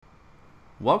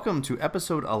Welcome to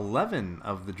episode 11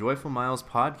 of the Joyful Miles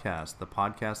podcast, the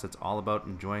podcast that's all about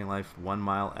enjoying life 1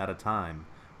 mile at a time.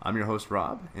 I'm your host,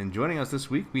 Rob, and joining us this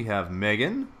week we have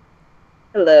Megan.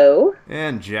 Hello.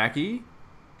 And Jackie.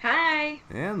 Hi.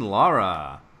 And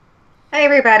Laura. Hey,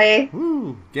 everybody.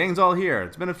 Woo! Gang's all here.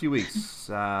 It's been a few weeks.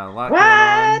 A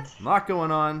lot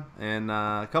going on. And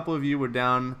a couple of you were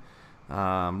down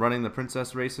running the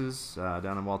princess races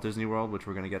down in Walt Disney World, which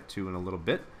we're going to get to in a little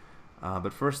bit.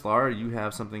 But first, Laura, you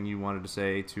have something you wanted to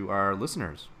say to our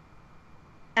listeners.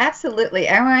 Absolutely.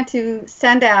 I want to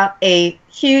send out a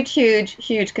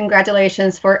huge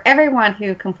congratulations for everyone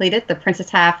who completed the Princess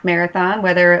Half Marathon,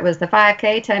 whether it was the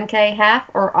 5K, 10K, half,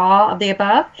 or all of the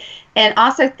above. And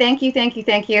also thank you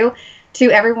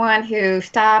to everyone who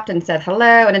stopped and said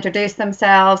hello and introduced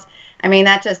themselves. I mean,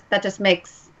 that just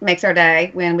makes our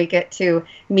day when we get to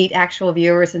meet actual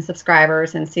viewers and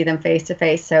subscribers and see them face to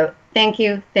face. So thank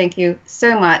you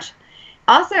so much.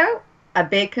 Also, a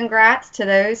big congrats to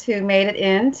those who made it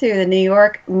into the New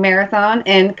York Marathon,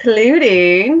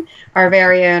 including our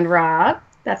very own Rob.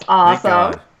 That's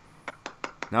awesome. Thank God.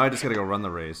 Now I just got to go run the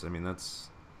race. I mean, that's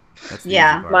the easy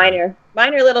part.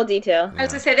 Minor little detail. Yeah. I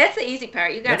was going to say, that's the easy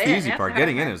part. You got that's in. the easy part.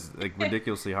 Getting in is like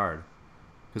ridiculously hard.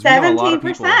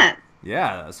 17%.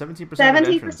 Yeah, 17%.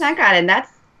 17% got in.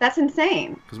 That's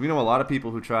insane. Because we know a lot of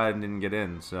people who tried and didn't get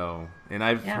in. So, and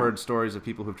I've heard stories of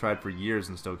people who've tried for years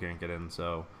and still can't get in.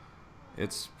 So,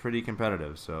 it's pretty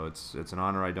competitive. So it's an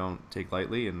honor I don't take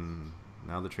lightly. And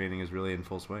now the training is really in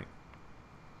full swing.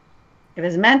 It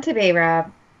was meant to be,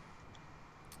 Rob.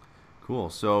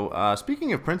 Cool. So,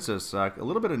 speaking of Princess, a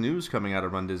little bit of news coming out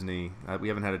of Run Disney we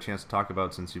haven't had a chance to talk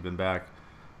about since you've been back.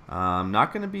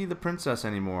 Not going to be the princess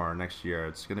anymore next year.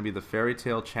 It's going to be the Fairy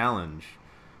Tale Challenge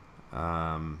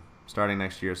starting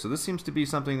next year. So this seems to be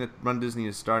something that Run Disney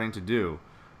is starting to do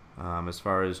as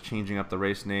far as changing up the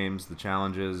race names, the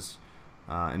challenges,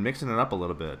 and mixing it up a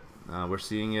little bit. We're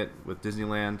seeing it with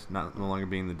Disneyland no longer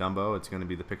being the Dumbo. It's going to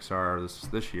be the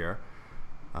Pixar this year.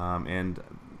 And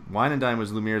Wine and Dine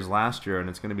was Lumiere's last year, and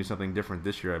it's going to be something different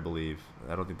this year, I believe.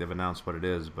 I don't think they've announced what it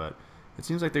is, but it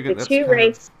seems like they're going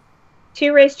to...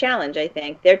 Two-race challenge, I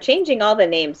think. They're changing all the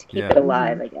names to keep it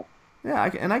alive, I guess. Yeah, I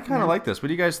kind of like this. What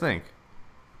do you guys think?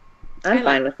 I'm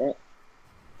fine with it.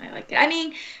 I like it. I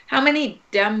mean, how many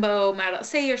Dumbo medals?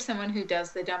 Say you're someone who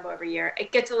does the Dumbo every year.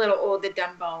 It gets a little old, the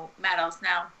Dumbo medals.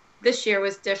 Now, this year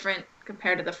was different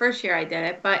compared to the first year I did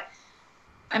it, but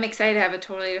I'm excited to have a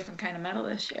totally different kind of medal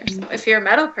this year. So if you're a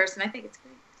medal person, I think it's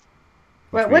great.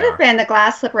 Well, it would have been the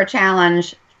Glass Slipper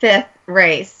Challenge 5th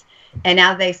race. And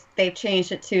now they've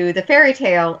changed it to the Fairy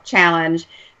Tale Challenge.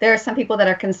 There are some people that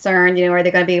are concerned, are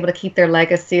they going to be able to keep their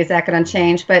legacy? Is that going to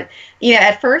change? But,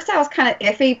 at first I was kind of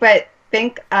iffy, but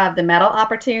think of the medal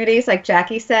opportunities, like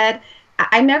Jackie said.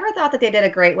 I never thought that they did a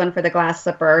great one for the Glass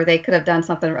Slipper. They could have done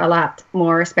something a lot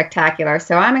more spectacular.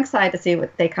 So I'm excited to see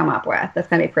what they come up with. That's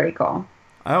going to be pretty cool.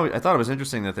 I thought it was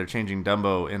interesting that they're changing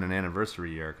Dumbo in an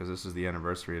anniversary year, because this is the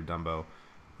anniversary of Dumbo.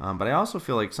 But I also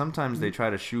feel like sometimes they try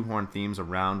to shoehorn themes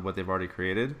around what they've already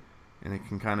created, and it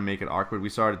can kind of make it awkward. We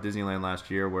saw it at Disneyland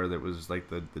last year where there was like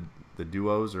the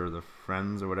duos or the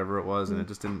friends or whatever it was, and it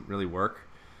just didn't really work.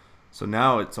 So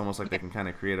now it's almost like they can kind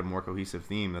of create a more cohesive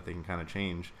theme that they can kind of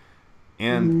change.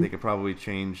 And they could probably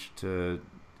change to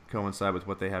coincide with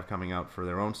what they have coming out for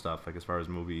their own stuff, like as far as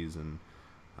movies and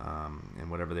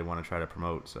whatever they want to try to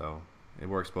promote. So it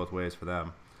works both ways for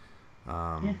them.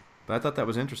 But I thought that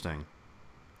was interesting.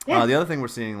 Yeah. The other thing we're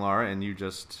seeing, Laura, and you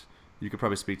could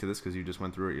probably speak to this because you just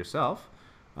went through it yourself,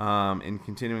 in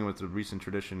continuing with the recent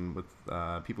tradition with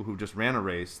people who just ran a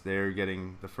race, they're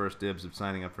getting the first dibs of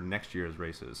signing up for next year's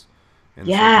races. And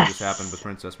the same thing just happened with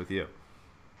Princess with you.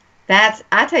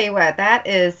 I tell you what, that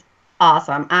is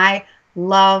awesome. I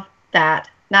love that.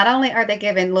 Not only are they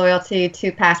giving loyalty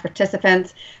to past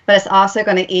participants, but it's also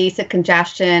going to ease the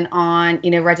congestion on,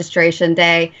 registration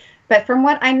day. But from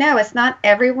what I know, it's not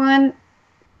everyone.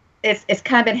 It's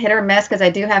kind of been hit or miss, because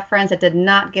I do have friends that did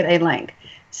not get a link.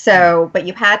 So, but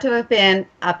you had to have been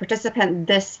a participant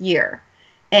this year.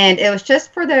 And it was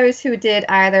just for those who did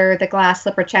either the Glass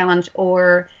Slipper Challenge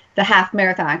or the half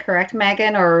marathon, correct,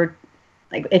 Megan? Or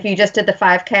like if you just did the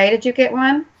 5K, did you get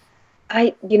one?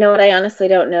 I honestly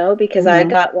don't know, because I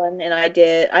got one and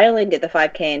I only did the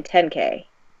 5K and 10K.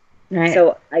 Right.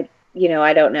 So I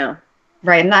don't know.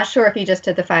 Right. I'm not sure if you just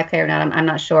did the 5K or not. I'm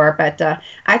not sure, but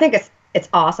I think it's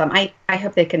awesome. I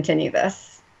hope they continue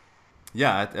this.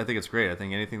 Yeah, I think it's great. I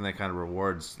think anything that kind of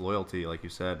rewards loyalty, like you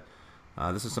said,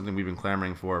 this is something we've been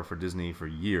clamoring for Disney for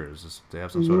years, is to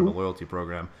have some sort of a loyalty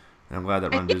program. And I'm glad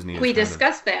that Run Disney is we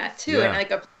discussed that too in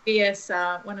like a previous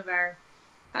one of our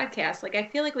podcast. Like, I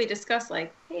feel like we discussed,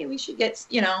 like, hey, we should get,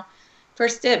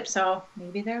 first dibs. So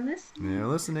maybe they're listening. You're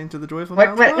listening to the Joyful What,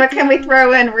 Mouse what can we podcast.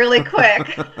 throw in really quick?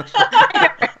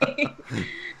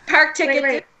 Park ticket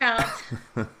Wait. discounts.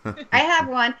 I have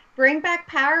one. Bring back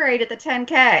Powerade at the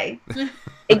 10K.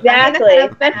 Exactly.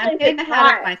 I'm Especially getting if it's ahead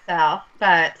of hot. myself,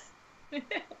 but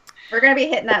we're going to be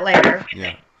hitting that later.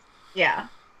 Yeah. Yeah.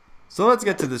 So let's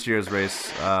get to this year's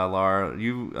race, Laura.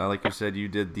 You, like you said, you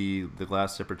did the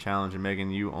Glass Zipper Challenge, and Megan,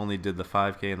 you only did the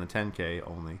 5K and the 10K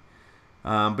only.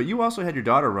 But you also had your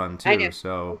daughter run too. I know.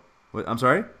 So, I'm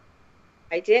sorry.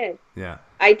 I did. Yeah.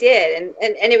 I did,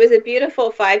 and it was a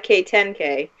beautiful 5K,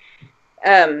 10K,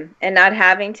 and not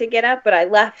having to get up. But I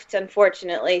left,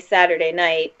 unfortunately, Saturday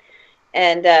night,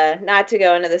 and not to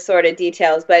go into the sort of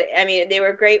details, but I mean, they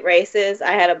were great races.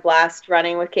 I had a blast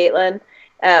running with Caitlin.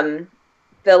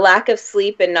 The lack of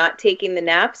sleep and not taking the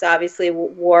naps obviously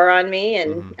wore on me,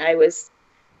 and I was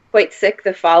quite sick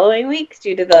the following week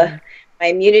due to my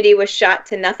immunity was shot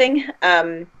to nothing.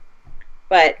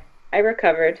 But I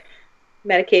recovered.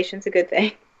 Medication's a good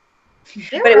thing.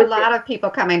 There But it were a was lot of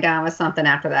people coming down with something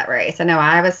after that race. I know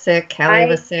I was sick. Kelly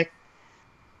was sick.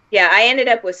 Yeah, I ended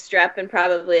up with strep and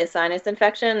probably a sinus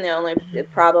infection. The only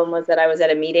problem was that I was at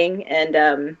a meeting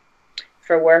and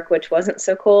for work, which wasn't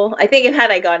so cool. I think if had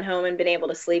I gone home and been able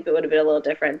to sleep, it would have been a little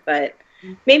different, but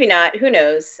maybe not. Who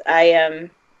knows? I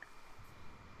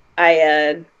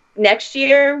next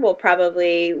year we'll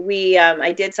probably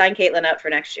I did sign Caitlin up for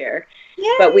next year.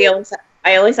 Yay. But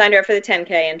I only signed her up for the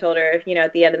 10K and told her, if,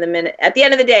 at the end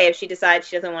of the day, if she decides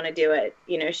she doesn't want to do it,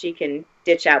 she can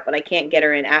ditch out, but I can't get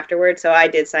her in afterwards. So I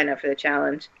did sign up for the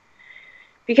challenge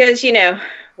because,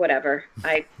 whatever.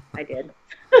 I did.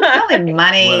 Only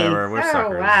money. Whatever, we're So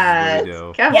suckers. what? What do we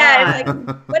do? Come Yeah, it's on.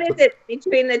 like, what is it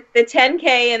between the 10K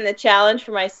and the challenge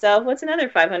for myself? What's another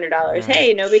 $500? Yeah.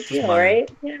 Hey, no big deal, Money.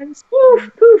 right? Yeah, just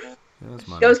poof, poof. That's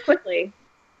money. Goes quickly.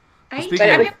 I Speaking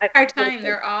have of- a hard time.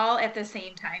 They're all at the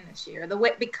same time this year.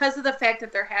 Because of the fact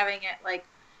that they're having it like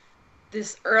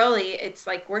this early, it's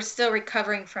like we're still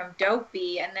recovering from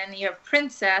Dopey, and then you have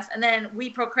Princess, and then we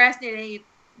procrastinated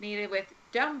with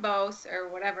Dumbos or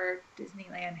whatever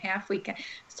Disneyland half weekend.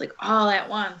 It's like all at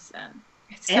once, and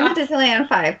it's And the tough. Disneyland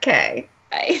 5K.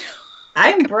 I-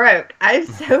 I'm broke. I'm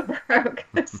so broke.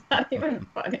 It's not even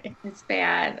funny. It's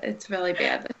bad. It's really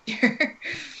bad this year.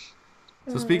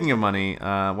 So speaking of money,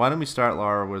 why don't we start,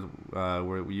 Laura, with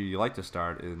where you like to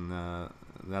start, and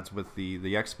that's with the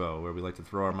expo, where we like to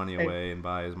throw our money away and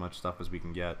buy as much stuff as we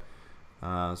can get.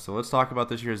 So let's talk about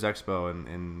this year's expo,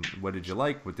 and what did you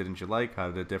like, what didn't you like, how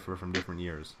did it differ from different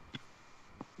years?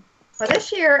 Well,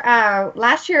 this year,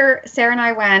 last year, Sarah and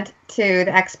I went to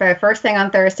the expo first thing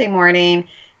on Thursday morning.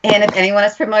 And if anyone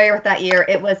is familiar with that year,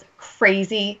 it was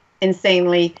crazy,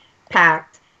 insanely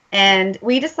packed. And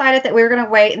we decided that we were going to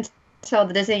wait until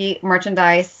the Disney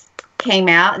merchandise came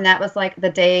out. And that was like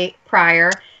the day prior.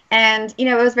 And,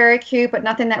 it was very cute, but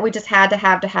nothing that we just had to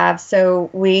have. So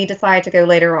we decided to go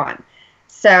later on.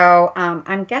 So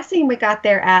I'm guessing we got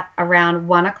there at around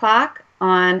 1 o'clock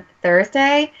on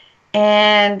Thursday.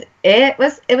 And it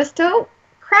was still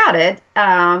crowded,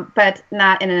 but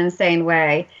not in an insane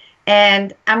way.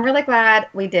 And I'm really glad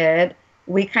we did.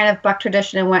 We kind of bucked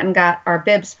tradition and went and got our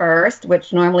bibs first,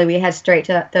 which normally we head straight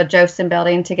to the Joseph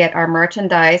building to get our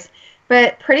merchandise.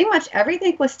 But pretty much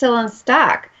everything was still in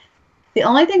stock. The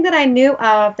only thing that I knew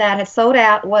of that had sold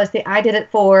out was I did it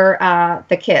for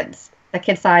the kids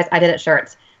size I did it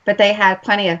shirts. But they had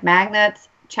plenty of magnets,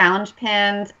 challenge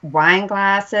pins, wine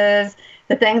glasses,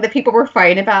 the thing that people were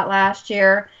fighting about last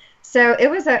year. So it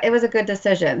was a good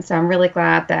decision. So I'm really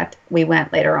glad that we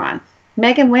went later on.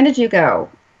 Megan, when did you go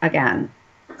again?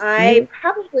 I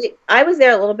was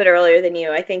there a little bit earlier than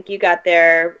you. I think you got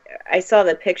there. I saw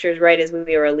the pictures right as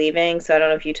we were leaving, so I don't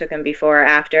know if you took them before or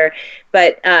after.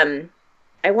 But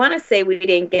I want to say we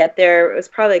didn't get there. It was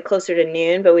probably closer to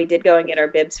noon, but we did go and get our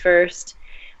bibs first.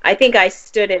 I think I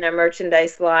stood in a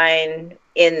merchandise line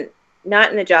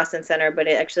not in the Jocelyn Center, but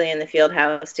actually in the field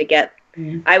house to get.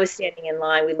 I was standing in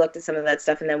line. We looked at some of that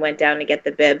stuff and then went down to get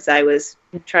the bibs. I was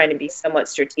trying to be somewhat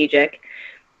strategic.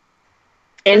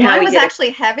 And I was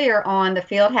actually heavier on the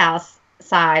field house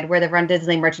side where the Run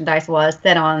Disney merchandise was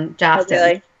than on Jostens. Oh,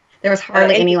 really? There was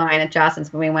hardly any line at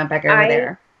Jostens when we went back over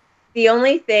there. The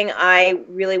only thing I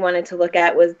really wanted to look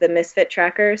at was the Misfit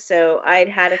tracker. So I'd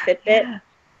had a Fitbit,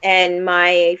 and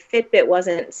my Fitbit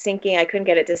wasn't syncing. I couldn't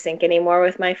get it to sync anymore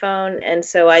with my phone, and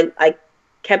so I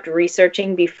kept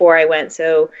researching before I went.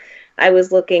 So I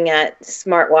was looking at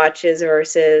smartwatches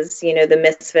versus, the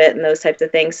Misfit and those types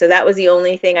of things. So that was the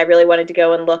only thing I really wanted to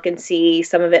go and look and see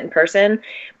some of it in person.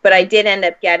 But I did end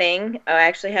up getting, I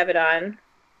actually have it on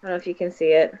I don't know if you can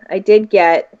see it. I did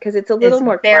get, because it's a little It's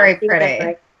more very classy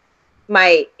pretty.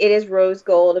 than it is rose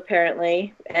gold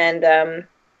apparently, and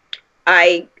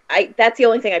I that's the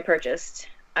only thing I purchased.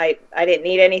 I didn't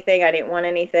need anything. I didn't want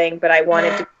anything, but I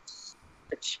wanted to.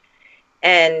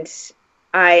 And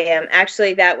I am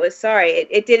actually, that was, sorry,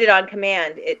 it did it on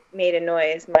command. It made a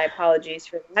noise. My apologies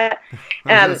for that.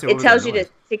 It tells you to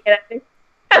get up and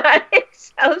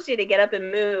it tells you to get up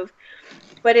and move.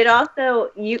 But it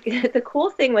also, the cool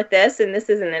thing with this, and this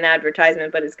isn't an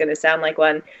advertisement, but it's going to sound like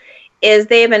one, is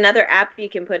they have another app you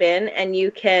can put in, and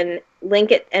you can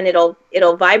link it, and it'll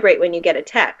vibrate when you get a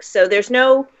text. So there's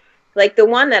no, like the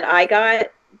one that I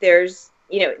got, there's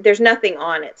nothing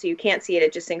on it, so you can't see it.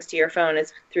 It just syncs to your phone.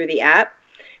 It's through the app.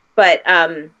 But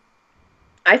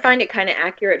I find it kind of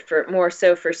accurate for more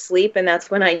so for sleep, and that's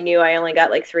when I knew I only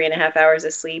got like 3.5 hours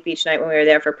of sleep each night when we were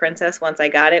there for Princess. Once I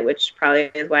got it, which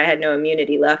probably is why I had no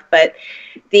immunity left. But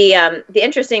the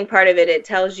interesting part of it, it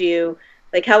tells you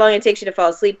like how long it takes you to fall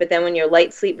asleep, but then when you're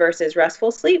light sleep versus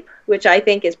restful sleep, which I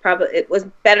think is probably, it was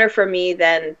better for me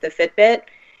than the Fitbit.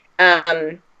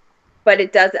 But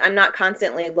it does, I'm not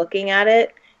constantly looking at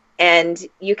it. And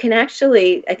you can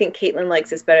actually, I think Caitlin likes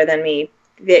this better than me,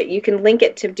 that you can link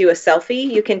it to do a selfie.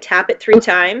 You can tap it 3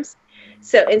 times.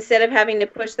 So instead of having to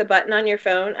push the button on your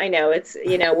phone, I know it's,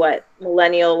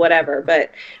 millennial, whatever, but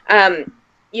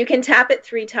you can tap it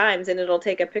 3 times and it'll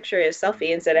take a picture of a selfie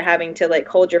instead of having to like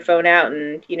hold your phone out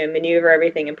and, maneuver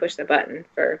everything and push the button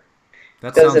for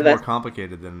that those sounds more of us.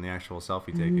 complicated than the actual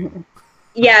selfie taking.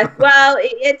 Yeah, well,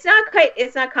 it's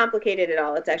not complicated at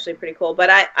all. It's actually pretty cool, but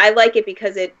I like it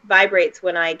because it vibrates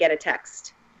when I get a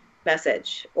text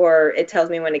message, or it tells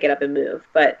me when to get up and move.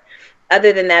 But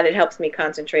other than that, it helps me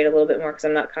concentrate a little bit more because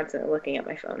I'm not constantly looking at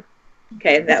my phone.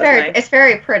 Okay, it's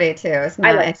very pretty too. It's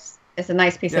nice. It's a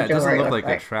nice piece of jewelry. It doesn't look like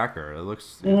a tracker. It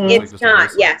looks. It's like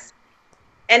not. Yes,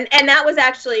 and that was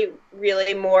actually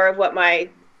really more of what my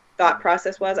thought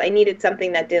process was. I needed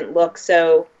something that didn't look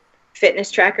so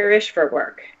fitness tracker-ish for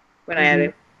work when I had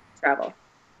to travel.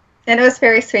 And it was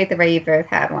very sweet the way you both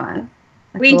had one.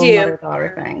 We do.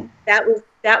 Mother-daughter thing.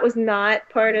 That was not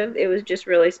part of, it was just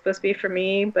really supposed to be for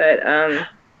me, but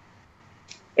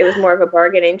it was more of a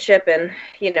bargaining chip, and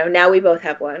now we both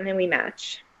have one and we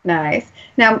match. Nice.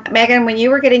 Now, Megan, when you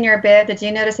were getting your bib, did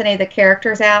you notice any of the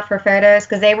characters out for photos?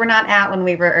 Because they were not out when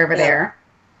we were over there.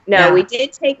 No, we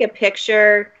did take a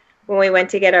picture when we went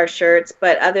to get our shirts,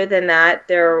 but other than that,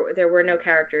 there were no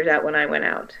characters out when I went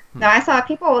out. No, I saw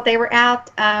people, they were out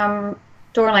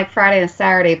during like Friday and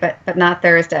Saturday, but not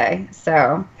Thursday.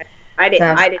 So I did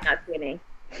not see any.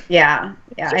 Yeah.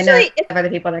 I know other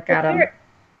people that got them.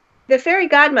 The fairy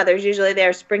godmother's usually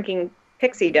there sprinkling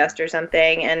pixie dust or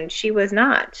something, and she was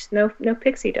not. No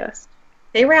pixie dust.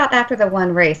 They were out after the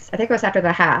one race. I think it was after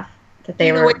the half that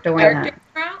they were doing that.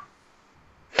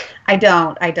 I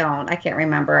don't. I can't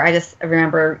remember. I just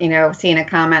remember, seeing a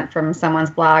comment from someone's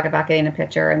blog about getting a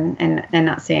picture and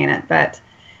not seeing it. But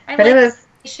it was.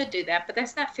 You should do that, but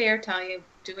that's not fair to you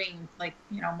doing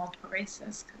multiple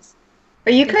races.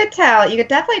 But you could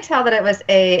definitely tell that it was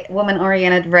a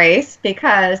woman-oriented race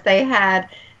because they had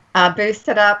booths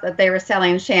set up that they were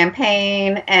selling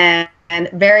champagne and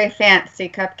very fancy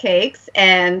cupcakes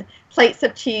and plates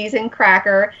of cheese and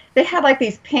cracker. They had like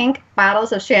these pink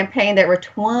bottles of champagne that were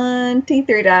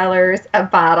 $23 a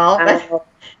bottle. Wow.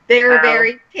 They were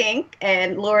very pink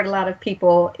and lured a lot of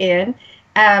people in.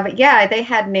 But yeah, they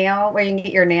had where you can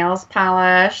get your nails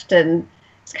polished, and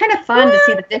it's kind of fun to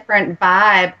see the different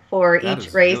vibe for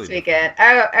each race really weekend.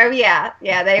 Oh yeah.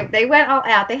 They went all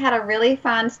out. They had a really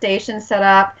fun station set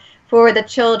up for the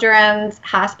Children's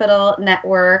Hospital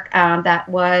Network. That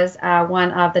was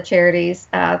one of the charities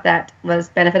that was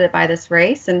benefited by this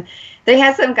race. And they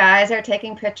had some guys there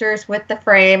taking pictures with the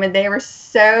frame, and they were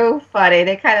so funny.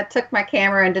 They kind of took my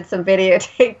camera and did some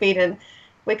videotaping, and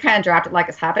we kind of dropped it like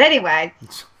it's hot. But anyway,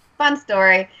 fun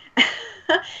story.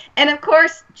 And of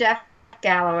course, Jeff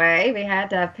Galloway, we had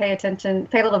to pay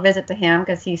a little visit to him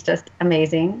because he's just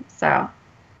amazing. So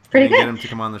pretty good. Get him to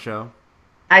come on the show?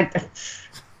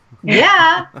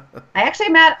 Yeah. I actually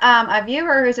met a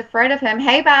viewer who's afraid of him.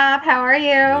 Hey, Bob, how are you?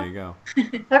 There you go.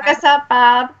 Hook us up,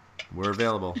 Bob. We're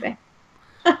available.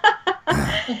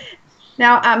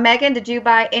 Now, Megan, did you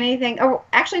buy anything? Oh,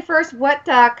 actually, first, what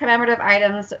commemorative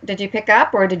items did you pick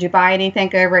up, or did you buy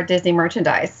anything over at Disney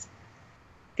Merchandise?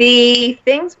 The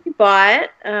things we bought,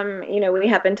 we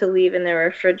happened to leave in the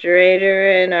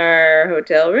refrigerator in our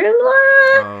hotel room.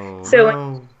 Oh, so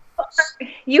no.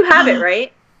 You have it,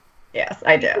 right? Yes,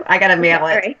 I do. I got to mail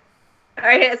it. All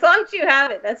right. As long as you have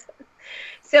it, that's.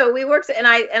 So we worked, and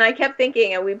I kept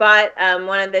thinking, and we bought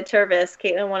one of the Tervis.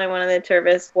 Caitlin wanted one of the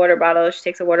Tervis water bottles. She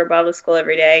takes a water bottle to school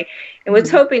every day, and was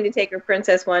hoping to take her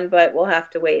princess one, but we'll have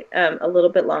to wait a little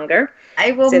bit longer.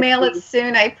 I will mail it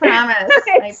soon. I promise.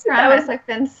 I promise. I've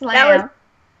been slammed.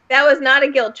 That was not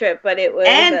a guilt trip, but it was.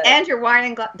 And your wine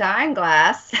and dine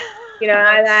glass. You know,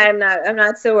 I'm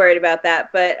not so worried about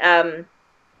that, but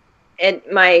and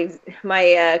my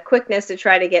quickness to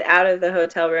try to get out of the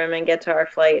hotel room and get to our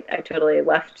flight, I totally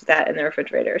left that in the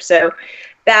refrigerator. So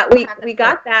that we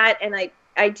got that, and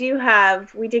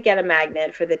we did get a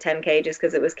magnet for the 10K just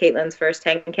because it was Caitlin's first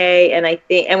 10K,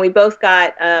 and we both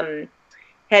got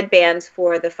headbands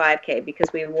for the 5K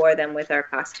because we wore them with our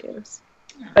costumes.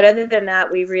 But other than that,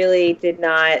 we really did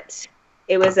not.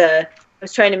 I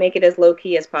was trying to make it as low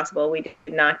key as possible. We did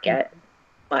not get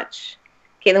much.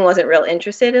 Caitlin wasn't real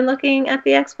interested in looking at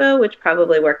the expo, which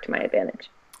probably worked to my advantage.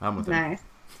 I'm with nice.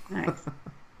 I'm going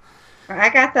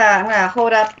to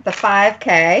hold up the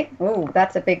 5K. Ooh,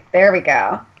 that's a big, there we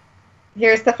go.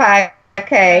 Here's the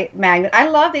 5K magnet. I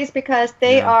love these because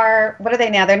they are, what are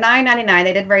they now? They're $9.99.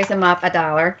 They did raise them up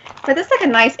 $1. So this is like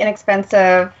a nice,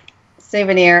 inexpensive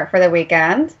souvenir for the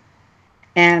weekend.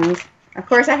 And, of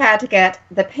course, I had to get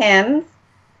the pins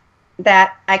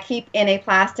that I keep in a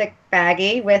plastic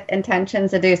baggie with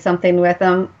intentions to do something with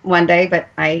them one day, but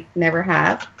I never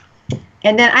have.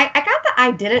 And then I got the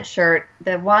I Did It shirt,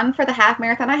 the one for the half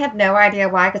marathon. I have no idea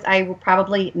why, because I will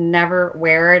probably never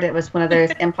wear it. It was one of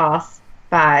those impulse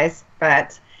buys.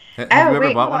 But have you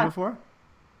ever bought one before?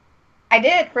 I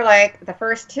did for like the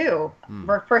first two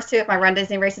of my Run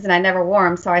Disney races, and I never wore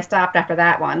them, so I stopped after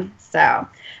that one. So,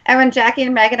 and when Jackie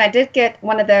and Megan, I did get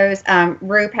one of those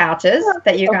Rue pouches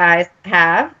that you guys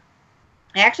have.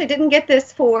 I actually didn't get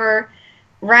this for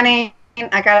running.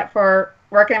 I got it for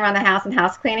working around the house and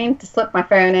house cleaning to slip my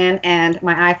phone in, and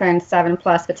my iPhone 7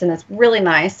 Plus fits in this really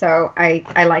nice, so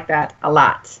I like that a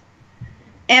lot.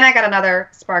 And I got another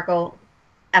sparkle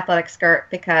athletic skirt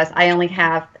because I only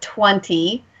have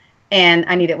 20, and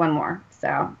I needed one more.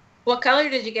 So, what color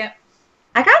did you get?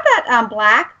 I got that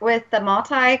black with the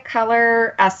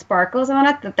multi-color sparkles on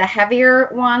it, the heavier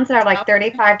ones that are like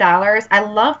 $35. I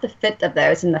love the fit of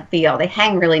those and the feel. They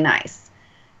hang really nice.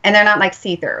 And they're not like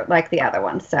see-through like the other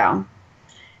ones. So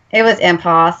it was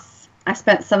impulse. I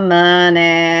spent some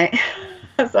money.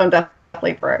 So I'm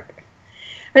definitely broke.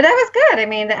 But that was good. I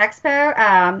mean, the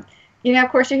expo,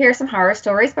 of course you hear some horror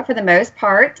stories, but for the most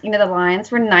part, the lines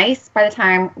were nice by the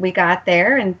time we got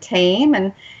there and tame,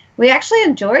 and we actually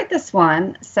enjoyed this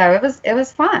one, so it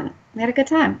was fun. We had a good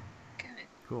time. Good.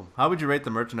 Cool. How would you rate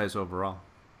the merchandise overall?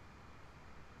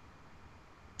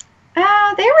 They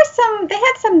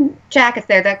had some jackets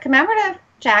there. The commemorative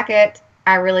jacket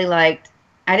I really liked.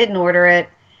 I didn't order it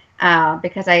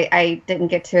because I didn't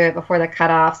get to it before the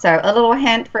cutoff. So a little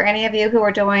hint for any of you who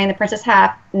are doing the Princess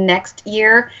Half next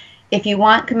year: if you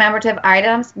want commemorative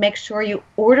items, make sure you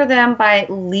order them by at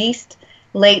least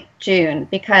late June,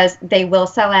 because they will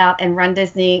sell out, and Run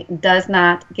Disney does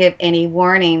not give any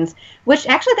warnings, which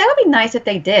actually that would be nice if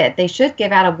they did. They should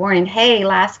give out a warning, hey,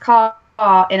 last call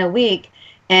in a week,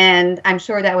 and I'm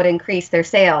sure that would increase their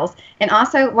sales. And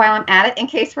also, while I'm at it, in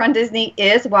case Run Disney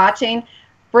is watching,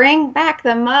 bring back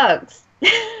the mugs.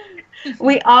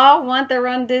 We all want the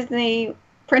Run Disney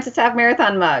Princess Half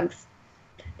Marathon mugs.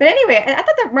 But anyway, I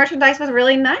thought the merchandise was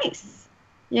really nice,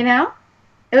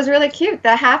 It was really cute.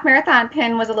 The half marathon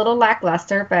pin was a little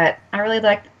lackluster, but I really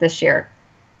liked it this year.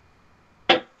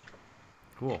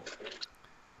 Cool.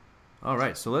 All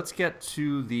right, so let's get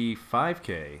to the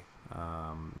 5K.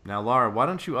 Now, Laura, why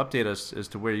don't you update us as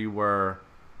to where you were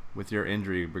with your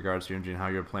injury, regards to your injury, and how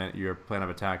your plan of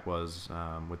attack was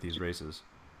with these races?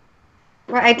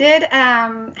 Well, I did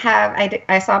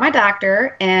I saw my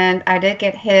doctor, and I did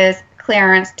get his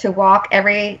clearance to walk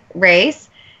every race,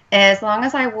 as long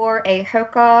as I wore a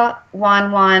Hoka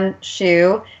 1-1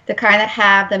 shoe, the kind that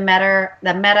have the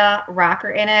Meta rocker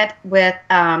in it with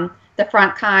the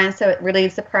front kind, so it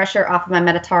relieves the pressure off of my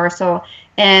metatarsal.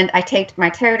 And I taped my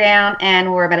toe down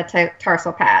and wore a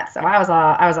metatarsal pad, so I was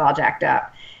all jacked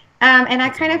up. And I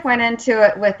kind of went into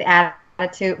it with the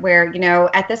attitude where,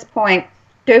 at this point,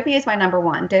 Dopey is my number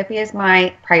one. Dopey is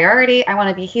my priority. I want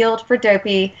to be healed for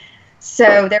Dopey.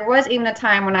 So there was even a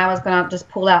time when I was going to just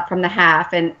pull out from the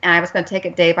half, and I was going to take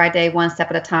it day by day, one step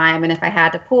at a time. And if I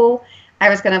had to pull, I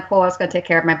was going to pull. I was going to take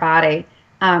care of my body.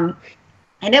 And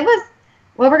it was,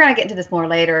 well, we're going to get into this more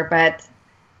later, but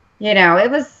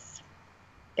it was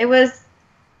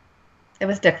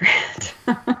different.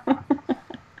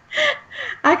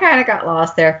 I kind of got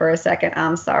lost there for a second.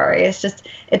 I'm sorry.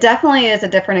 It definitely is a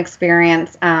different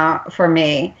experience for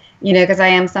me, because I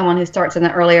am someone who starts in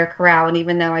the earlier corral. And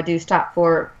even though I do stop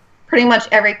for pretty much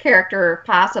every character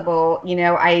possible,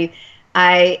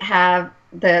 I have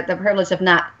the privilege of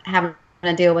not having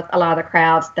to deal with a lot of the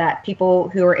crowds that people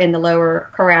who are in the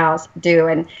lower corrals do.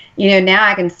 And, now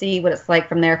I can see what it's like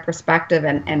from their perspective.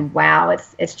 And wow,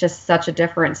 it's just such a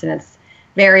difference. And it's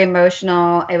very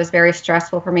emotional. It was very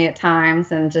stressful for me at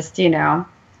times, and just,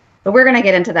 but we're going to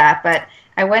get into that. But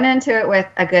I went into it with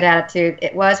a good attitude.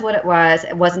 It was what it was.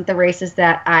 It wasn't the races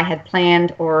that I had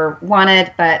planned or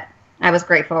wanted, but I was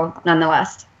grateful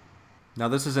nonetheless. Now,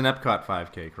 this is an Epcot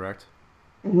 5K, correct?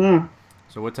 Mm-hmm.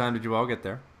 So what time did you all get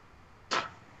there?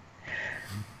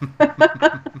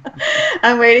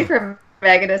 I'm waiting for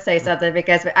Megan to say something,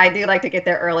 because I do like to get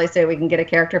there early so we can get a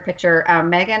character picture.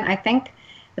 Megan, I think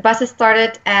the buses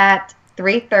started at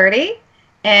 3:30,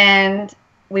 and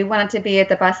we wanted to be at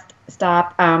the bus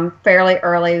stop fairly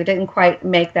early. We didn't quite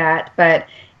make that, but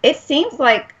it seems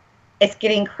like it's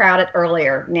getting crowded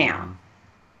earlier now.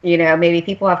 Maybe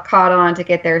people have caught on to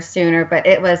get there sooner, but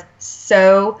it was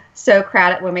so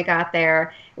crowded when we got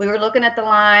there. We were looking at the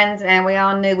lines, and we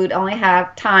all knew we'd only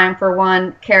have time for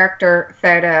one character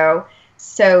photo.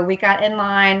 So we got in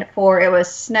line it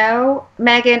was Snow,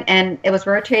 Megan, and it was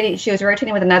rotating. She was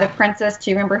rotating with another princess. Do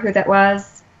you remember who that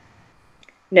was?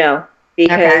 No,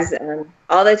 because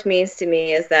all that means to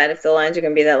me is that if the lines are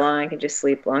going to be that long, I can just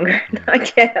sleep longer and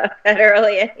not get up that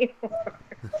early anymore.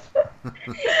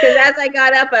 Because as I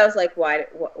got up, I was like, why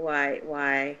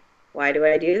do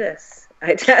I do this?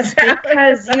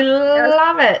 Because you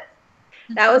love it.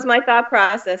 That was my thought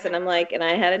process, and I'm like, and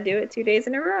I had to do it 2 days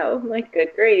in a row. I'm like,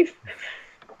 good grief.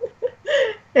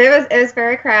 It was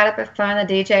very crowded but fun.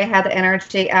 The DJ had the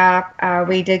energy up.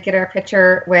 We did get our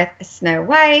picture with Snow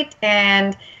White,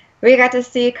 and we got to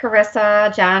see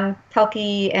Carissa, John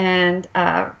Pelkey, and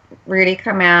Rudy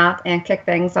come out and kick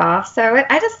things off. So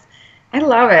I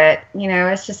love it.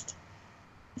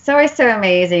 It's always so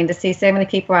amazing to see so many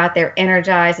people out there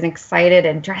energized and excited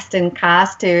and dressed in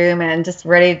costume and just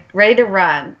ready to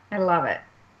run. I love it.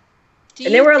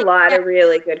 And there were a lot of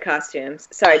really good costumes.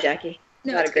 Sorry, Jackie.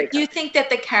 No, do you think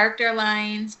that the character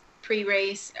lines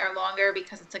pre-race are longer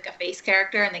because it's like a face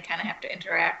character and they kind of have to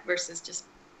interact versus just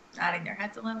nodding their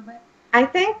heads a little bit? I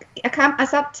think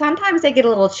sometimes they get a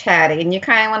little chatty, and you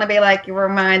kind of want to be like, you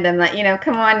remind them that,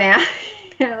 come on now,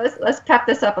 let's pep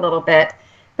this up a little bit.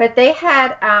 But they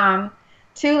had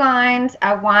two lines.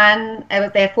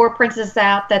 They had 4 princesses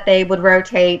out that they would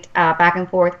rotate back and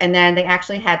forth, and then they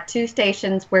actually had 2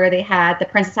 stations where they had the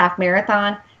Princess Half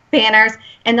Marathon banners,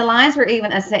 and the lines were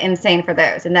even insane for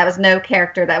those. And that was no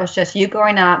character. That was just you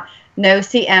going up, no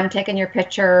CM taking your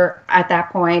picture at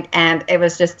that point, and it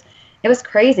was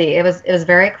crazy. It was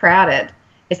very crowded.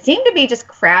 It seemed to be just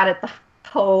crowded the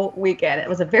whole weekend. It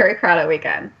was a very crowded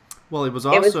weekend. Well, it was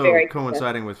also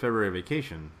coinciding with February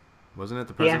vacation, wasn't it?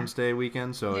 The President's Day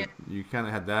weekend, so you kind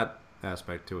of had that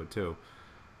aspect to it too.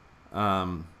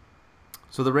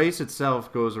 So the race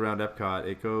itself goes around Epcot.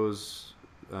 It goes.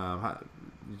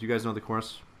 Did you guys know the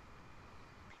course?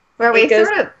 Well,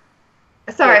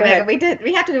 Sorry, Megan.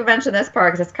 We have to mention this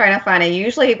part because it's kind of funny.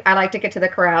 Usually, I like to get to the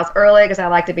corrals early because I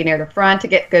like to be near the front to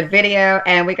get good video.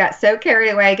 And we got so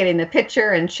carried away getting the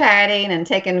picture and chatting and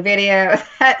taking video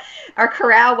that our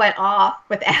corral went off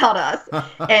without us.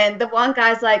 And the one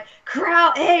guy's like,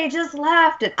 "Corral A just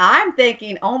left," and I'm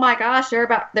thinking, "Oh my gosh,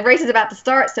 the race is about to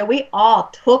start." So we all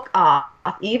took off,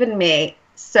 even me.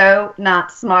 So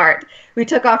not smart. We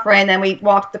took off right, and then we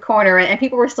walked the corner, and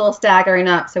people were still staggering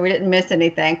up, so we didn't miss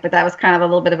anything, but that was kind of a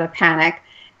little bit of a panic.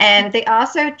 And they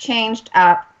also changed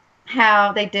up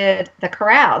how they did the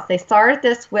corrals. They started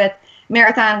this with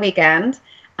marathon weekend,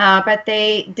 but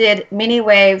they did mini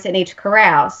waves in each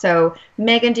corral. So,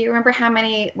 Megan, do you remember how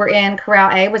many were in Corral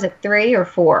A? Was it 3 or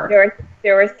 4?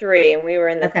 There were 3, and we were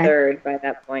in the third by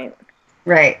that point.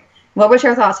 Right. What was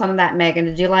your thoughts on that, Megan?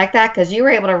 Did you like that? Because you were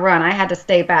able to run. I had to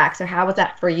stay back. So how was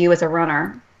that for you as a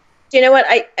runner? You know what?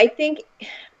 I think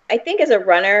as a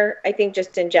runner, I think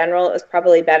just in general, it was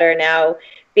probably better. Now,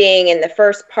 being in the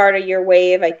first part of your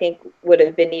wave, I think would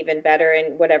have been even better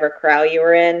in whatever corral you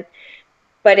were in.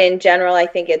 But in general, I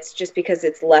think it's just because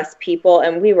it's less people,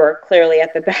 and we were clearly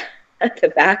at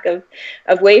the back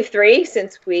of wave 3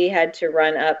 since we had to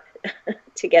run up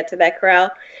to get to that corral.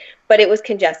 But it was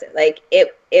congested. Like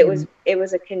it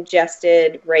was a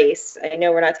congested race. I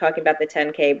know we're not talking about the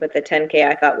 10K, but the 10K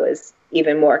I thought was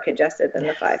even more congested than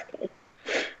the 5K.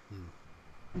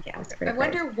 Yeah, it was pretty. I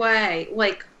wonder why,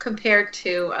 like compared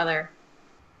to other,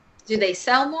 do they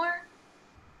sell more?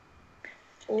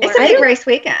 It's a big race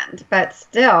weekend, but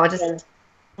still, just. Yeah.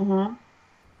 Mm-hmm.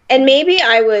 And maybe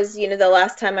I was, the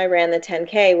last time I ran the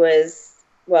 10K was,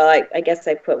 well, I guess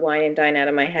I put wine and dine out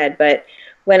of my head, but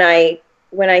when I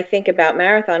think about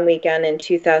marathon weekend in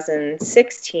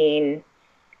 2016,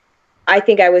 I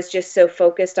think I was just so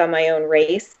focused on my own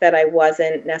race that I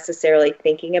wasn't necessarily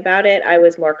thinking about it. I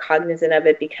was more cognizant of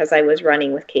it because I was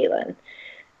running with Caitlin.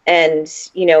 And,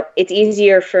 it's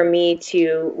easier for me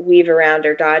to weave around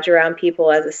or dodge around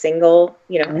people as a single,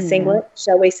 a singlet,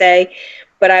 shall we say.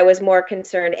 But I was more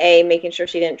concerned, making sure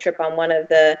she didn't trip on one of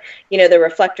the, the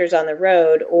reflectors on the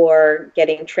road or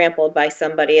getting trampled by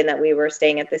somebody and that we were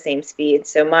staying at the same speed.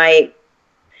 So my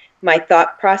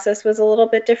thought process was a little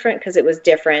bit different because it was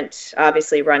different,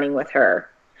 obviously, running with her.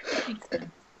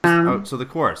 So the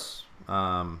course.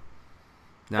 Now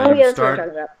that's what I'm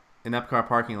talking about. In Epcot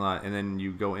parking lot, and then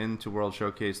you go into World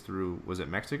Showcase through, was it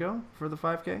Mexico for the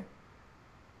 5K?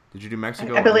 Did you do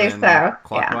Mexico? I believe and then so.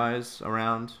 Clockwise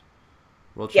around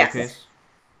World Showcase?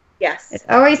 Yes. It's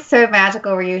always so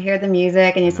magical where you hear the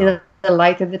music and you see the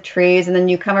light through the trees, and then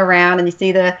you come around and you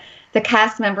see the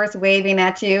cast members waving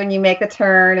at you, and you make the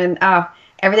turn, and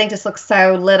everything just looks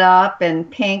so lit up and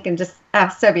pink and just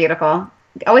so beautiful.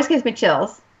 It always gives me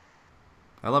chills.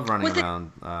 I love running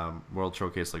around World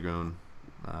Showcase Lagoon.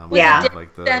 Was it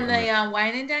different than the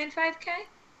Wine and Dine 5K?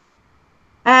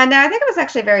 No, I think it was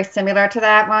actually very similar to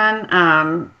that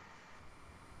one.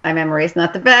 My memory's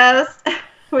not the best.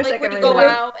 Wish I could go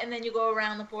out and then you go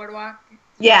around the boardwalk?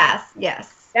 Yes.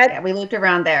 We looped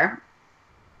around there.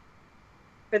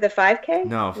 For the 5K?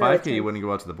 No, 5K you wouldn't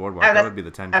go out to the boardwalk. That would be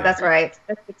the 10K. Oh, that's right.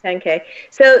 That's the 10K.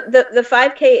 So the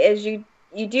 5K is you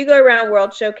do go around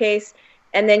World Showcase,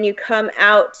 and then you come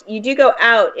out. You do go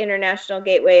out International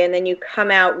Gateway, and then you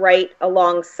come out right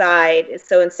alongside.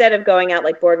 So instead of going out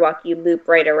like boardwalk, you loop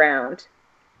right around.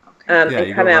 Okay.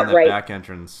 You come go around out right back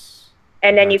entrance.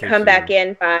 And then you come back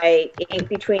in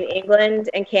between England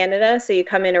and Canada. So you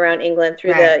come in around England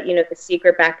through the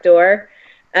secret back door,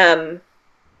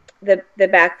 the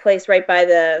back place right by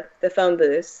the phone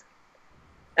booths,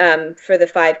 for the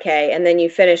 5K, and then you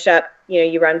finish up.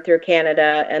 You run through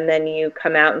Canada, and then you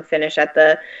come out and finish at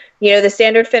the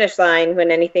standard finish line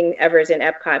when anything ever is in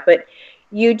Epcot. But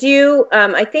you do,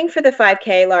 I think for the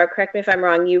 5K, Laura, correct me if I'm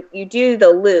wrong. You do the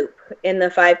loop in the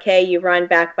 5K. You run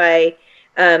back by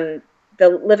the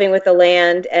Living with the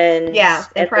Land and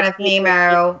in front of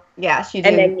Nemo. Yes, you do.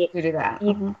 And then you do that.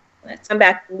 You come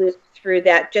back loop through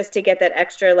that just to get that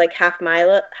extra like half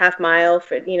mile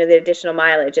for the additional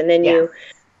mileage, and then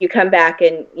you come back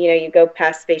and you go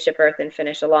past Spaceship Earth and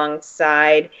finish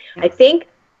alongside. Yes.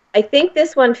 I think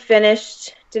this one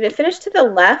finished. Did it finish to the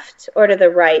left or to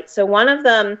the right? So one of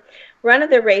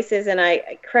the races, and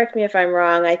I correct me if I'm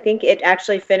wrong, I think it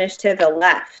actually finished to the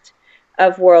left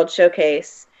of World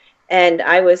Showcase. And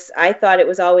I thought it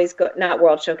was always not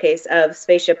World Showcase, of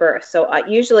Spaceship Earth. So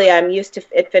usually I'm used to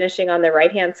it finishing on the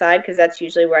right-hand side because that's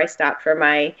usually where I stop for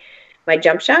my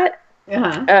jump shot.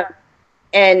 Uh-huh.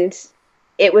 And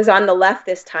it was on the left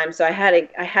this time, so I had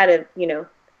to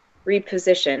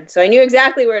reposition. So I knew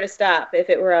exactly where to stop if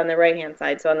it were on the right-hand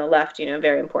side. So on the left,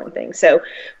 very important thing. So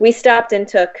we stopped and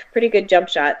took pretty good jump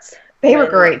shots. They were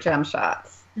great jump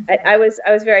shots. I was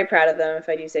very proud of them, if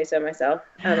I do say so myself.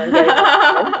 And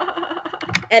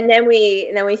then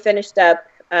we finished up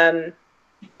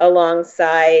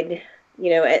alongside,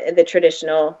 at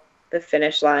the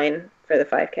finish line for the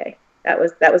 5K. That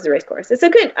was the race course. It's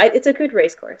a good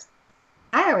race course.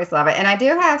 I always love it, and I do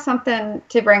have something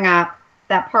to bring up.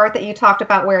 That part that you talked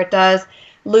about where it does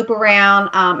loop around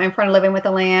in front of Living with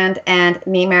the Land and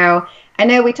Nemo. I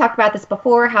know we talked about this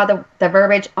before, how the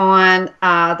verbiage on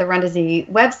the Run to Z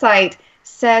website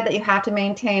said that you have to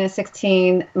maintain a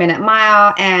 16-minute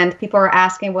mile, and people are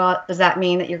asking, well, does that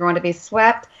mean that you're going to be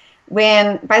swept?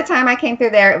 When by the time I came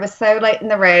through there, it was so late in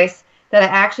the race that I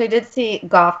actually did see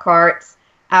golf carts.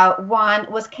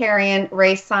 One was carrying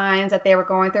race signs that they were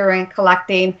going through and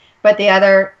collecting, but the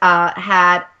other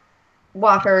had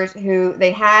walkers who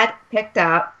they had picked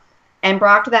up and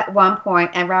brought to that one point,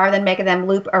 and rather than making them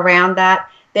loop around that,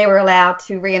 they were allowed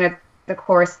to re-enter the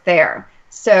course there.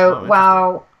 So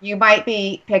while you might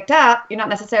be picked up, you're not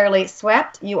necessarily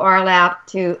swept. You are allowed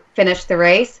to finish the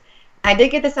race. I did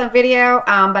get this on video,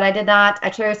 but I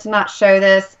chose to not show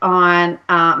this on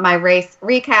my race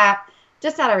recap,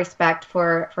 just out of respect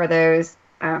for those.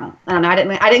 I don't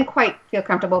know. I didn't quite feel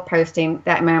comfortable posting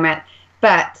that moment,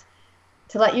 but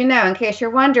to let you know, in case you're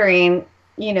wondering,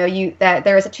 that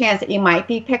there is a chance that you might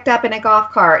be picked up in a golf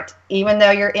cart, even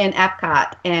though you're in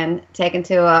Epcot, and taken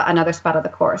to another spot of the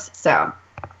course. So,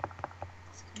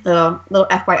 little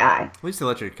FYI. At least they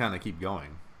let you kind of keep going.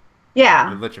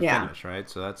 Yeah. It let you Yeah. finish, right?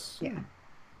 So that's Yeah.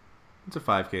 it's a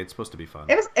 5K. It's supposed to be fun.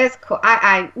 It's cool.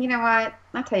 You know what?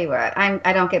 I'll tell you what.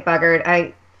 I don't get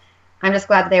buggered. I'm just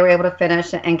glad that they were able to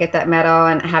finish and get that medal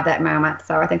and have that moment.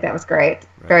 So I think that was great.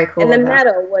 Right. Very cool. And of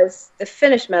them. the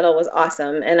finish medal was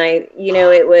awesome. And it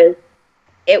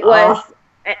was,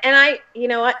 and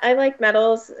I like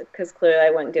medals because clearly I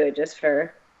wouldn't do it just to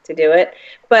do it.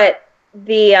 But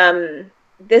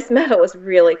this medal was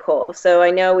really cool. So I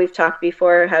know we've talked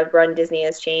before how Run Disney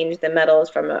has changed the medals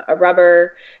from a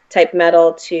rubber type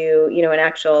medal to, an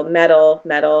actual metal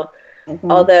medal.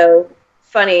 Mhm. Although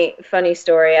funny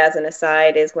story as an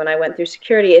aside is when I went through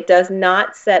security, it does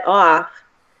not set off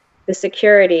the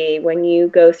security when you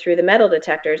go through the metal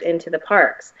detectors into the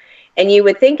parks. And you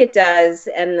would think it does,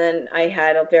 and then I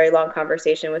had a very long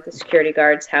conversation with the security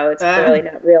guards how it's clearly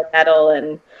not real metal,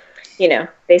 and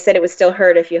they said it would still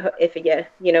hurt if you hit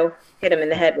them in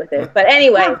the head with it. But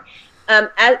anyway,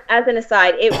 as an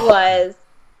aside, it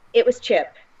was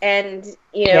chip, and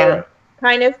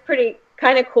kind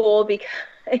of cool because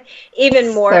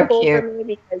even more So cool for cute.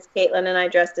 me because Caitlin and I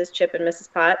dressed as Chip and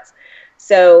Mrs. Potts.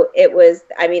 So it was,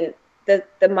 the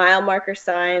mile marker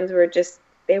signs were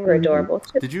they were adorable.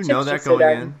 Did you Chip's know that just so going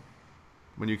darn- in?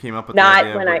 When you came up with the Not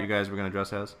idea of when what I you guys were going to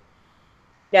dress as?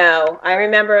 No, I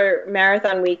remember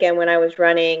marathon weekend when I was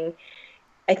running.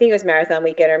 I think it was marathon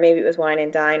weekend, or maybe it was Wine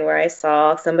and Dine, where I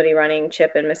saw somebody running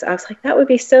Chip and Miss. I was like, that would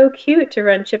be so cute to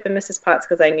run Chip and Mrs. Potts,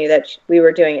 because I knew that we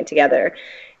were doing it together.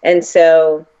 And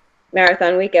so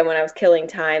marathon weekend, when I was killing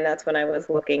time, that's when I was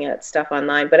looking at stuff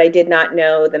online. But I did not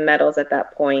know the medals at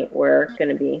that point were going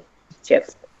to be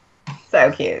Chips.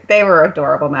 So cute. They were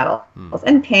adorable medals.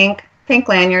 And pink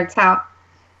lanyards. How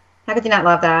could you not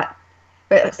love that?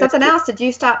 But something else, did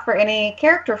you stop for any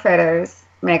character photos,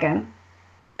 Megan?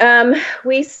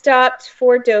 We stopped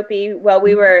for Dopey. Well,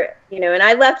 we were, and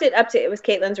I left it up to, it was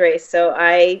Caitlin's race, so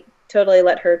I totally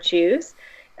let her choose.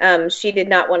 She did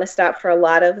not want to stop for a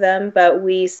lot of them, but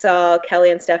we saw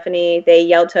Kelly and Stephanie. They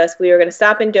yelled to us we were going to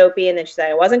stop in Dopey, and then she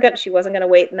said she wasn't going to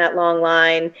wait in that long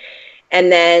line. And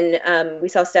then we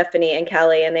saw Stephanie and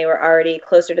Kelly, and they were already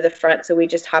closer to the front, so we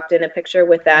just hopped in a picture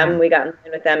with them. We got in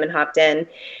line with them and hopped in.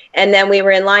 And then we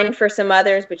were in line for some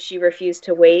others, but she refused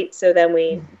to wait, so then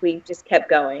we just kept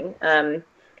going.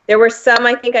 There were some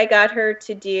I think I got her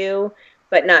to do,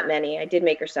 but not many. I did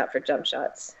make her stop for jump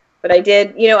shots. But I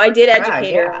did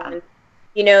educate her on,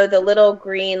 the little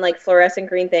green, like fluorescent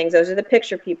green things. Those are the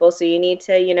picture people, so you need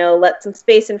to, let some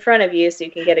space in front of you so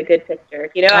you can get a good picture.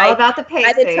 All about the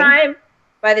pacing.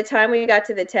 By the time we got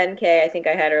to the 10K, I think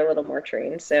I had her a little more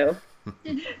trained. So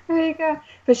there you go.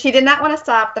 But she did not want to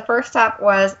stop. The first stop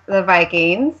was the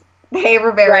Vikings. They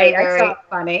were very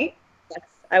funny. Yes,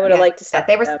 I would have liked to stop.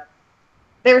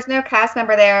 There was no cast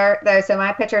member there, though, so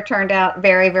my picture turned out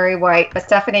very, very white. But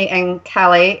Stephanie and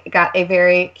Kelly got a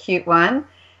very cute one.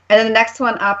 And then the next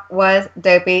one up was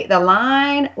Dopey. The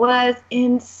line was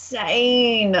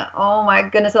insane. Oh, my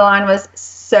goodness. The line was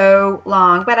so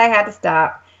long. But I had to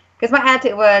stop. Because my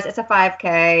attitude was, it's a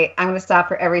 5K. I'm going to stop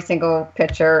for every single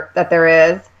picture that there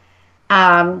is.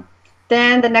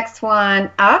 Then the next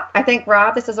one up, I think,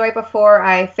 Rob, this was right before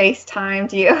I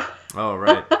FaceTimed you. Oh,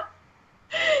 right.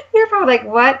 You're probably like,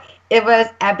 what? It was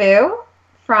Abu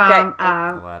from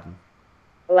Aladdin.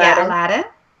 Yeah, Aladdin.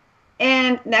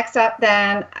 And next up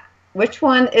then, which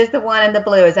one is the one in the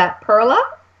blue? Is that Perla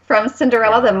from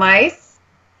Cinderella, the mice?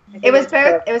 It was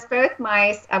both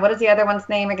mice. What is the other one's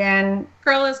name again?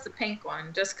 Pearl is the pink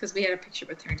one, just because we had a picture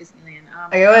with her in Disneyland.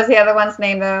 What was the other one's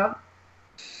name, though?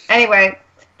 Anyway,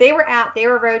 they were out. They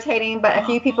were rotating, but a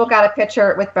few people got a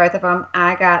picture with both of them.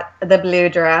 I got the blue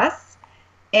dress.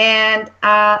 And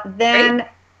then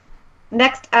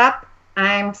next up,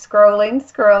 I'm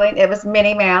scrolling. It was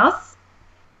Minnie Mouse.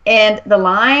 And the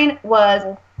line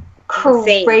was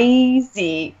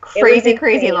crazy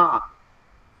long.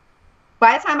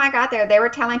 By the time I got there, they were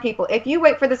telling people, if you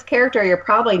wait for this character, you're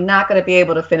probably not going to be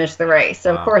able to finish the race.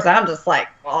 So, of course, I'm just like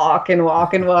walking. But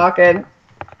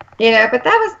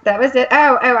that was it.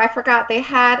 Oh, I forgot. They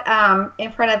had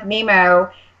in front of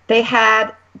Nemo, they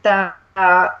had the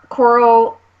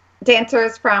choral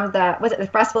dancers from the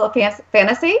Festival of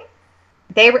Fantasy.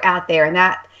 They were out there,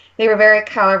 and they were very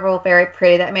colorful, very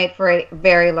pretty. That made for a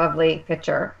very lovely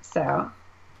picture. So,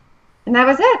 and that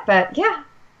was it. But yeah,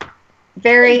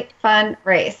 very fun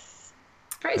race.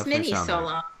 Surprised Minnie's so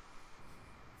long.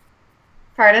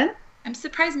 Pardon? I'm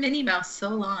surprised Minnie Mouse so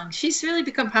long. She's really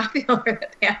become popular in the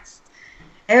past.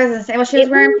 It was insane. Well, she was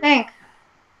wearing pink.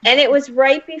 And it was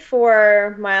right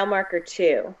before mile marker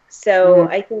 2. So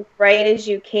I think right as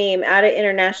you came out of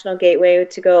International Gateway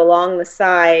to go along the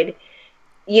side,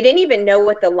 you didn't even know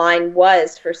what the line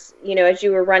was for, as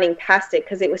you were running past it,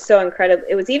 because it was so incredible.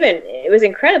 It was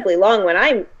incredibly long when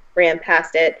I ran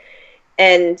past it.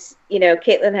 And,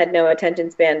 Caitlin had no attention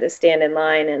span to stand in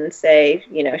line and say,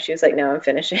 she was like, no, I'm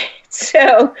finishing.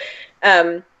 So,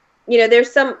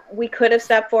 there's we could have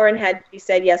stopped for, and had she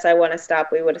said, yes, I want to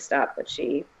stop, we would have stopped. But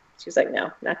she was like,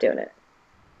 no, not doing it.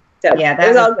 So yeah,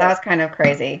 that was kind of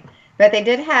crazy. But they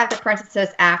did have the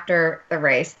princesses after the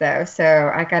race, though.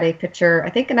 So I got a picture,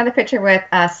 I think another picture with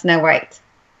Snow White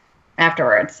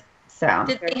afterwards. So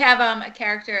did they have a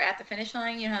character at the finish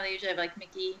line? You know how they usually have like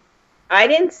Mickey. I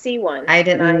didn't see one. I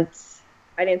didn't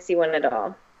see one at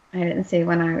all. I didn't see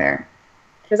one either.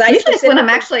 Because usually when I'm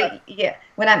actually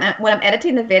when I'm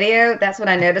editing the video, that's when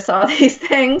I notice all these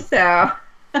things. So,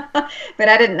 but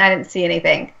I didn't see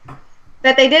anything.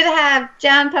 But they did have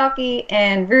John Pelkey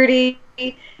and Rudy,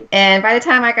 and by the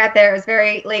time I got there, it was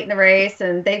very late in the race,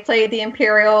 and they played the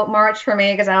Imperial March for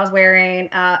me because I was wearing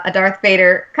a Darth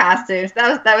Vader costume. So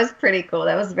that was pretty cool.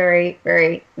 That was a very,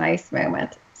 very nice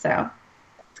moment. So.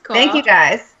 Cool. Thank you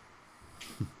guys.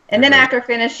 And then after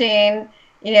finishing,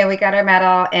 we got our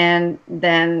medal, and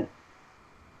then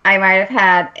I might have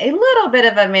had a little bit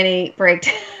of a mini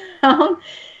breakdown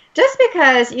just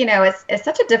because, it's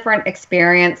such a different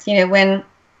experience, and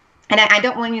I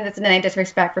don't want you to in any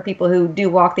disrespect for people who do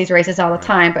walk these races all the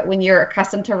time, but when you're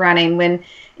accustomed to running, when,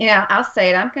 I'll say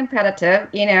it, I'm competitive,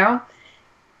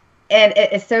 and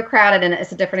it's so crowded, and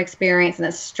it's a different experience, and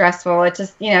it's stressful. It's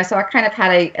just, so I kind of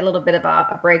had a little bit of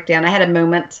a breakdown. I had a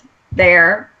moment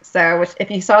there. So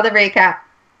if you saw the recap,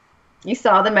 you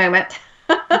saw the moment.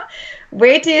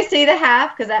 Wait till you see the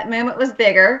half, because that moment was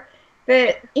bigger.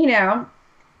 But,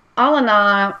 all in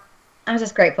all, I'm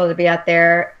just grateful to be out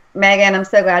there. Megan, I'm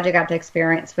so glad you got to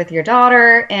experience with your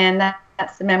daughter, and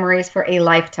that's the memories for a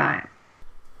lifetime.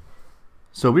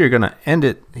 So we are going to end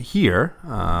it here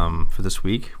for this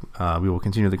week. We will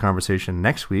continue the conversation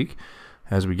next week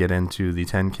as we get into the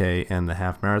 10K and the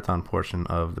half marathon portion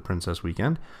of the Princess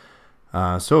Weekend.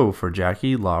 So for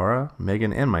Jackie, Laura,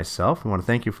 Megan, and myself, we want to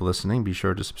thank you for listening. Be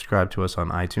sure to subscribe to us on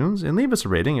iTunes and leave us a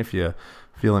rating if you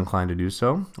feel inclined to do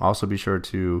so. Also be sure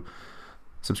to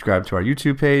subscribe to our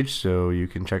YouTube page so you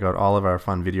can check out all of our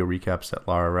fun video recaps that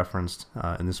Laura referenced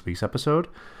in this week's episode.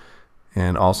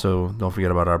 And also, don't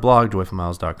forget about our blog,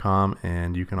 joyfulmiles.com,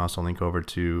 and you can also link over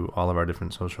to all of our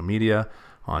different social media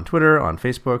on Twitter, on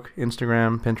Facebook,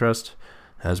 Instagram, Pinterest,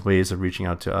 as ways of reaching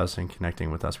out to us and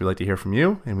connecting with us. We like to hear from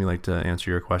you, and we like to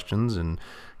answer your questions and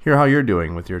hear how you're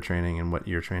doing with your training and what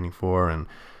you're training for and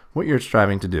what you're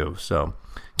striving to do. So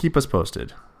keep us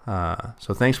posted.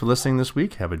 So thanks for listening this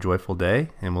week. Have a joyful day,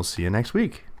 and we'll see you next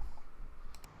week.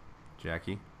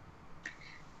 Jackie?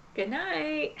 Good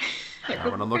night.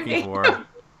 What I'm looking for.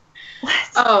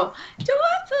 Oh,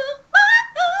 joyful.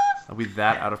 Are we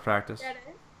that out of practice?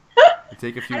 We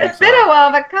take a few It's weeks been off. a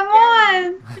while, but come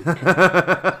on.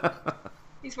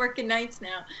 He's working nights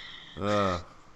now.